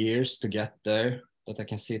taken me years to get there, that I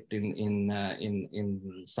can sit in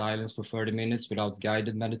silence for 30 minutes without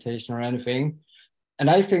guided meditation or anything. And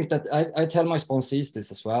I think that I tell my sponsees this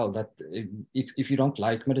as well, that if you don't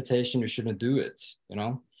like meditation, you shouldn't do it.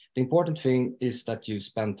 The important thing is that you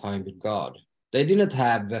spend time with God. They didn't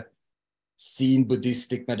have seen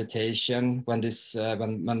Buddhistic meditation when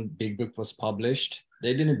when Big Book was published.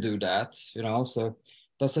 They didn't do that, so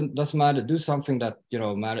doesn't matter. Do something that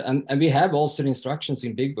matter. And we have also the instructions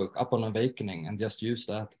in Big Book, Up on Awakening, and just use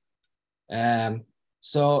that.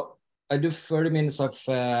 So I do 30 minutes of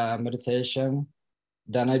meditation.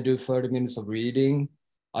 Then I do 30 minutes of reading.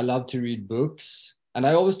 I love to read books. And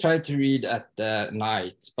I always try to read at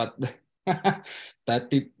night, but that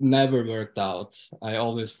never worked out. I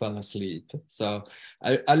always fell asleep. So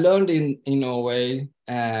I learned in OA,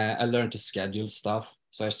 I learned to schedule stuff.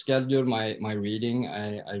 So I schedule my reading.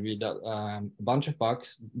 I read a bunch of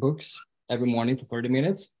books every morning for 30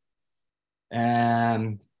 minutes.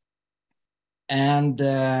 And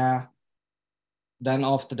then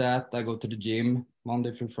after that, I go to the gym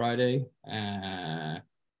Monday through Friday.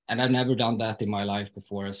 And I've never done that in my life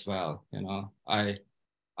before as well.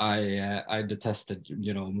 I detested,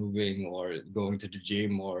 moving or going to the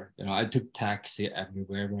gym, or, I took taxi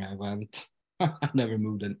everywhere where I went. I never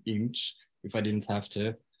moved an inch if I didn't have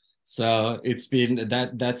to. So it's been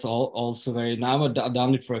that's all also very, now I've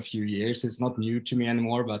done it for a few years. It's not new to me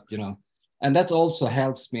anymore, but you know, and that also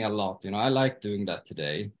helps me a lot. You know, I like doing that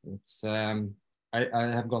today. It's I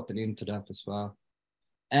have gotten into that as well.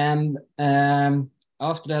 And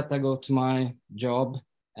after that, I go to my job.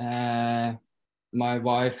 My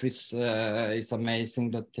wife is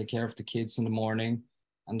amazing, that take care of the kids in the morning,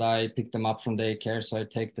 and I pick them up from daycare, so I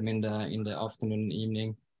take them in the afternoon and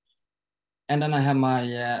evening. And then I have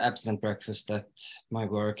my abstinent breakfast at my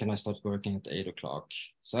work, and I start working at 8 o'clock.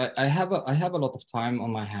 So I have a lot of time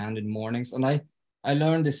on my hand in mornings, and I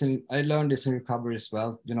learned this in recovery as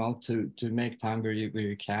well. You know, to make time where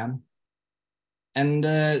you can. And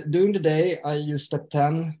during the day, I use step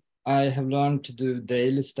 10. I have learned to do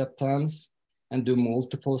daily step 10s and do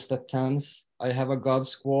multiple step 10s. I have a God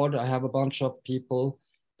squad. I have a bunch of people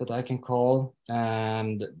that I can call,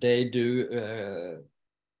 and they do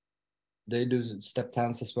step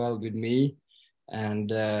 10s as well with me.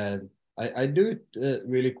 And I do it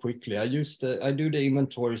really quickly. I do the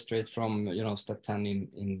inventory straight from, you know, step 10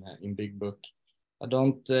 in Big Book. I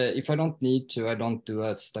don't, if I don't need to, I don't do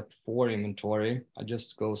a step 4 inventory. I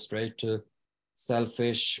just go straight to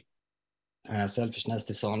selfishness,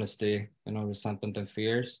 dishonesty, you know, resentment and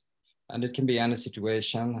fears. And it can be any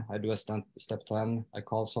situation. I do a step 10. I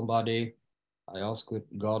call somebody, I ask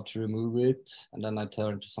God to remove it, and then I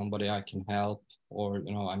turn to somebody I can help, or,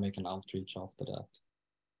 you know, I make an outreach after that.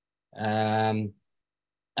 And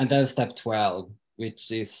then step 12,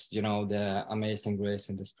 which is, you know, the amazing grace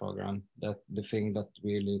in this program, that the thing that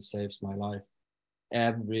really saves my life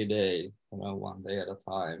every day, you know, one day at a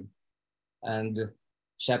time. And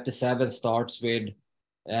chapter 7 starts with,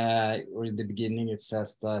 or in the beginning, it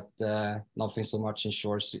says that nothing so much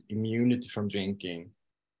ensures immunity from drinking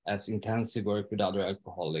as intensive work with other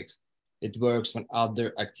alcoholics. It works when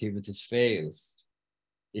other activities fails.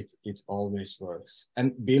 It always works.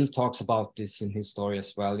 And Bill talks about this in his story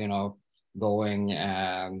as well, you know, going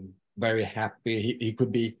very happy. He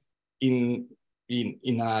could be in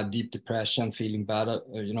a deep depression, feeling bad,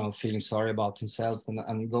 you know, feeling sorry about himself,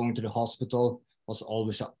 and going to the hospital was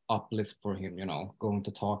always an uplift for him, you know, going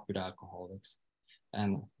to talk with alcoholics.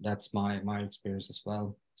 And that's my experience as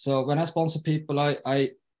well. So when I sponsor people,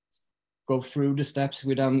 I go through the steps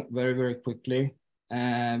with them very, very quickly.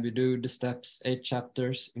 And we do the steps, 8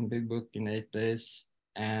 chapters in Big Book in 8 days.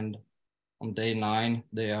 And on day 9,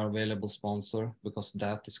 they are available sponsor, because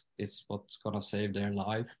that is what's gonna save their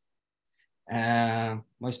life.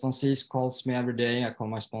 My sponsees calls me every day. I call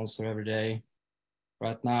my sponsor every day.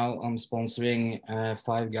 Right now, I'm sponsoring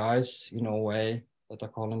 5 guys in Norway that are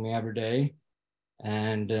calling me every day.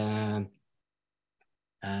 And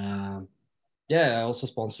yeah, I also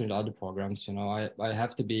sponsoring the other programs. You know, I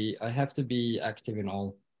have to be active in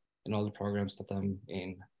all the programs that I'm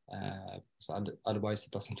in. So otherwise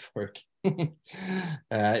it doesn't work.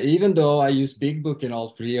 Even though I use Big Book in all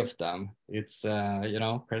 3 of them, it's you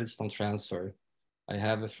know, credits don't transfer. I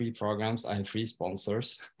have 3 programs. I have 3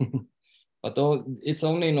 sponsors. But it's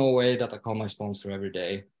only in OA that I call my sponsor every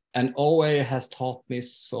day. And OA has taught me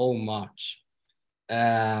so much.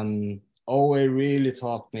 OA really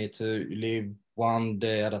taught me to live one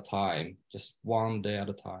day at a time, just one day at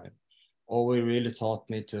a time. OA really taught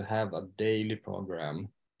me to have a daily program,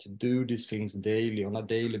 to do these things daily, on a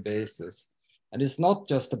daily basis. And it's not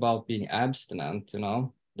just about being abstinent, you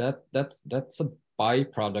know, that's a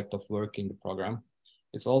byproduct of working the program.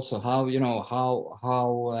 It's also how, you know,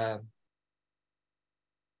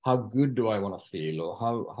 how good do I want to feel, or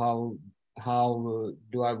how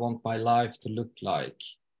do I want my life to look like?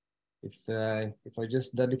 If I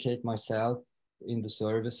just dedicate myself in the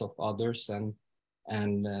service of others and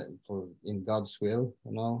for in God's will,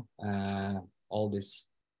 you know, all these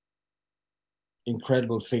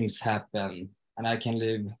incredible things happen, and I can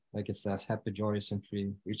live, like it says, happy, joyous, and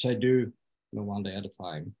free, which I do, you know, one day at a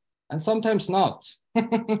time, and sometimes not,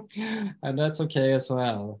 and that's okay as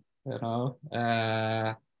well, you know.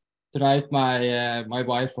 Tonight, my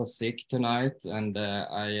wife was sick tonight, and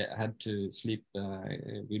I had to sleep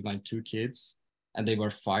with my 2 kids, and they were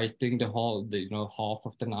fighting you know, half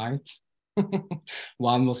of the night.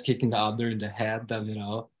 One was kicking the other in the head, and you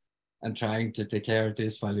know, and trying to take care of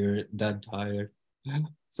this while you're dead tired.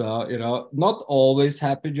 So, you know, not always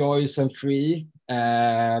happy, joyous, and free,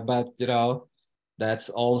 but you know, that's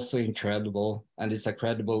also incredible, and it's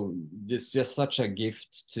it's just such a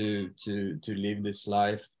gift to live this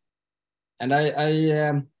life. And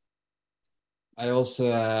I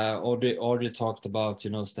also Audrey talked about, you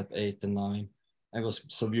know, step 8 and 9. It was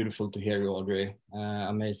so beautiful to hear you, Audrey.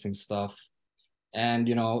 Amazing stuff. And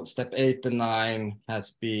you know, step 8 and 9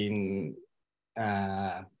 has been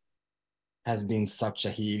has been such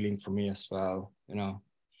a healing for me as well. You know,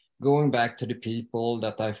 going back to the people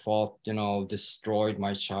that I thought, you know, destroyed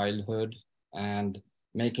my childhood and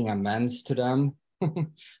making amends to them.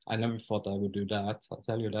 I never thought I would do that, I'll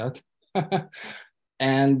tell you that.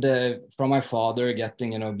 And from my father,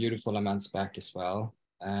 getting, you know, beautiful amends back as well.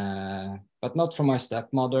 But not from my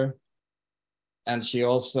stepmother. And she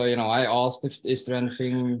also, you know, I asked if is there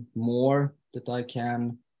anything more that I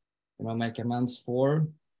can, you know, make amends for.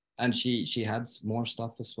 And she had more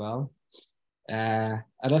stuff as well. And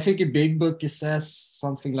I think a big book, it says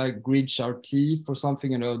something like grit our teeth or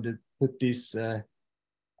something, you know, that put these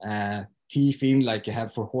teeth in like you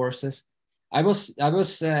have for horses. I was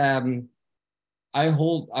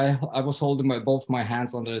holding both my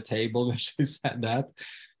hands under the table when she said that,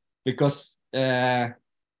 because I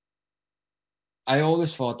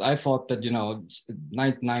thought that, you know,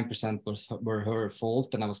 99% were her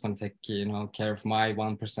fault, and I was going to take, you know, care of my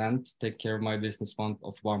 1%, take care of my business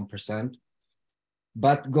of 1%.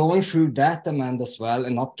 But going through that amend as well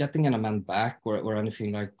and not getting an amend back or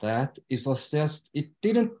anything like that, it was just, it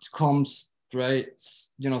didn't come straight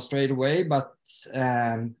away, but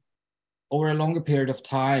over a longer period of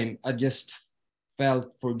time, I just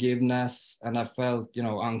felt forgiveness, and I felt, you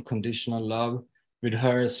know, unconditional love with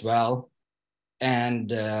her as well. And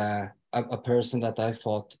a person that I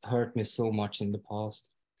thought hurt me so much in the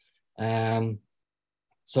past.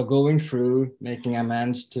 So going through, making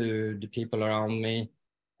amends to the people around me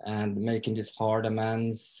and making these hard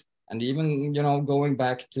amends, and even, you know, going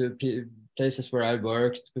back to places where I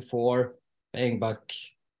worked before, paying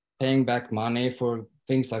back money for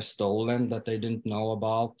things I've stolen that they didn't know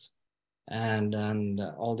about, and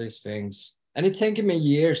all these things. And it's taken me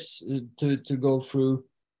years to go through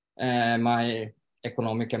my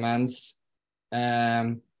economic amends.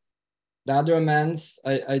 The other amends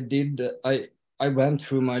I went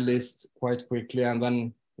through my list quite quickly, and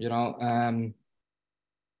when, you know,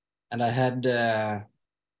 and I had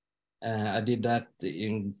I did that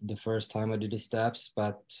in the first time I did the steps,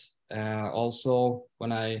 but also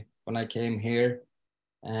when I came here,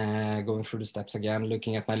 going through the steps again,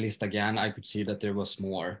 looking at my list again, I could see that there was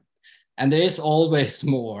more, and there is always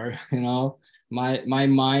more. You know, my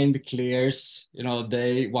mind clears, you know,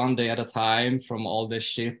 one day at a time from all the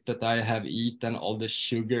shit that I have eaten, all the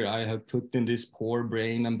sugar I have put in this poor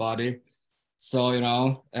brain and body. So, you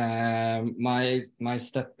know, my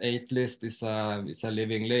step 8 list is a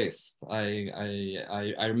living list. I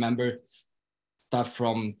remember stuff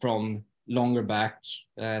from longer back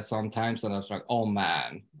sometimes, and I was like, oh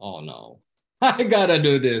man, oh no, I gotta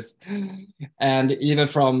do this. And even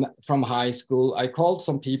from high school, I called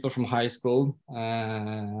some people from high school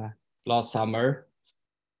last summer,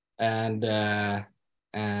 and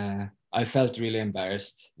I felt really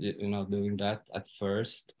embarrassed, you know, doing that at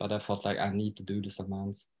first, but I felt like I need to do this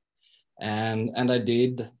amends, and I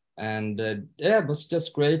did, and yeah, it was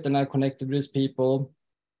just great, and I connected with these people.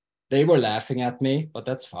 They were laughing at me, but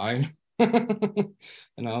that's fine. You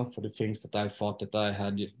know, for the things that I thought that I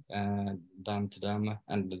had done to them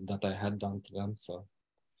and that I had done to them. So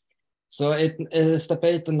step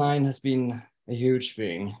 8 and 9 has been a huge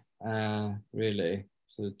thing, really.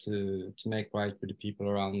 So to make right with the people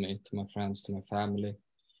around me, to my friends, to my family,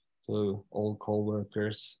 to all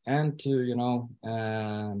co-workers, and to, you know,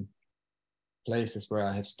 places where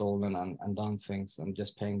I have stolen and done things, and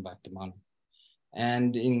just paying back the money.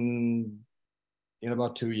 And in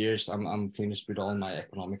about 2 years, I'm finished with all my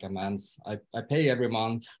economic amends. I pay every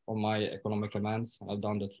month on my economic amends. I've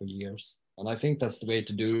done that for years, and I think that's the way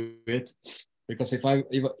to do it. Because if I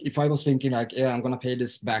was thinking like, yeah, I'm gonna pay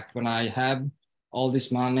this back when I have all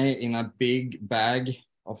this money in a big bag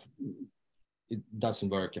of, it doesn't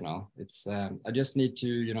work, you know. It's I just need to,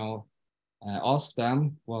 you know, ask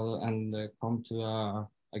them, well, and come to a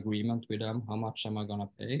agreement with them. How much am I gonna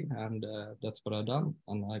pay? And that's what I've done,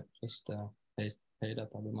 and I just pay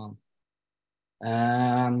that every month.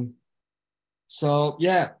 So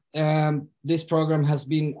yeah, this program has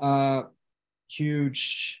been a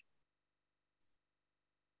huge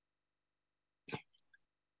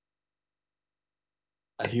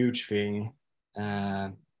thing.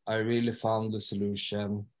 I really found the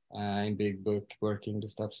solution in Big Book, working the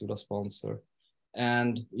steps with a sponsor,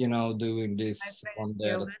 and, you know, doing this one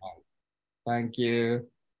day at a time. Thank you.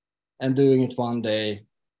 And doing it one day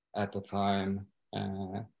at a time.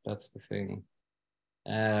 That's the thing.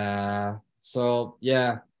 So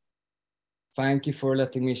yeah, thank you for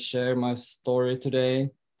letting me share my story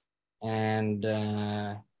today, and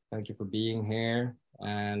thank you for being here,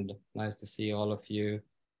 and nice to see all of you,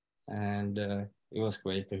 and it was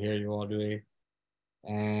great to hear you, Audrey.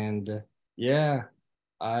 And yeah,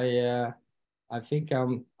 I I think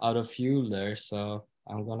I'm out of fuel there, so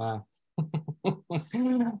I'm gonna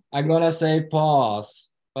I'm gonna say pause.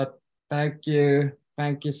 But thank you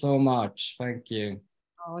so much. Thank you.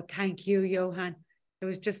 Oh, thank you, Johan. It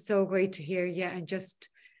was just so great to hear you, and just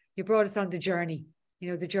you brought us on the journey,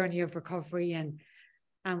 the journey of recovery, and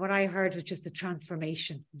what I heard was just the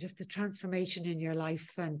transformation in your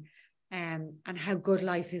life, and how good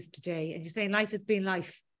life is today. And you're saying life has been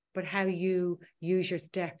life, but how you use your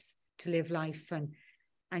steps to live life, and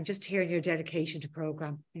just hearing your dedication to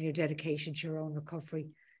program and your dedication to your own recovery.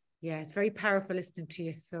 Yeah, it's very powerful listening to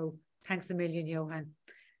you. So thanks a million, Johan.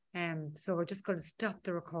 So we're just going to stop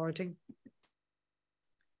the recording,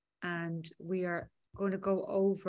 and we are going to go over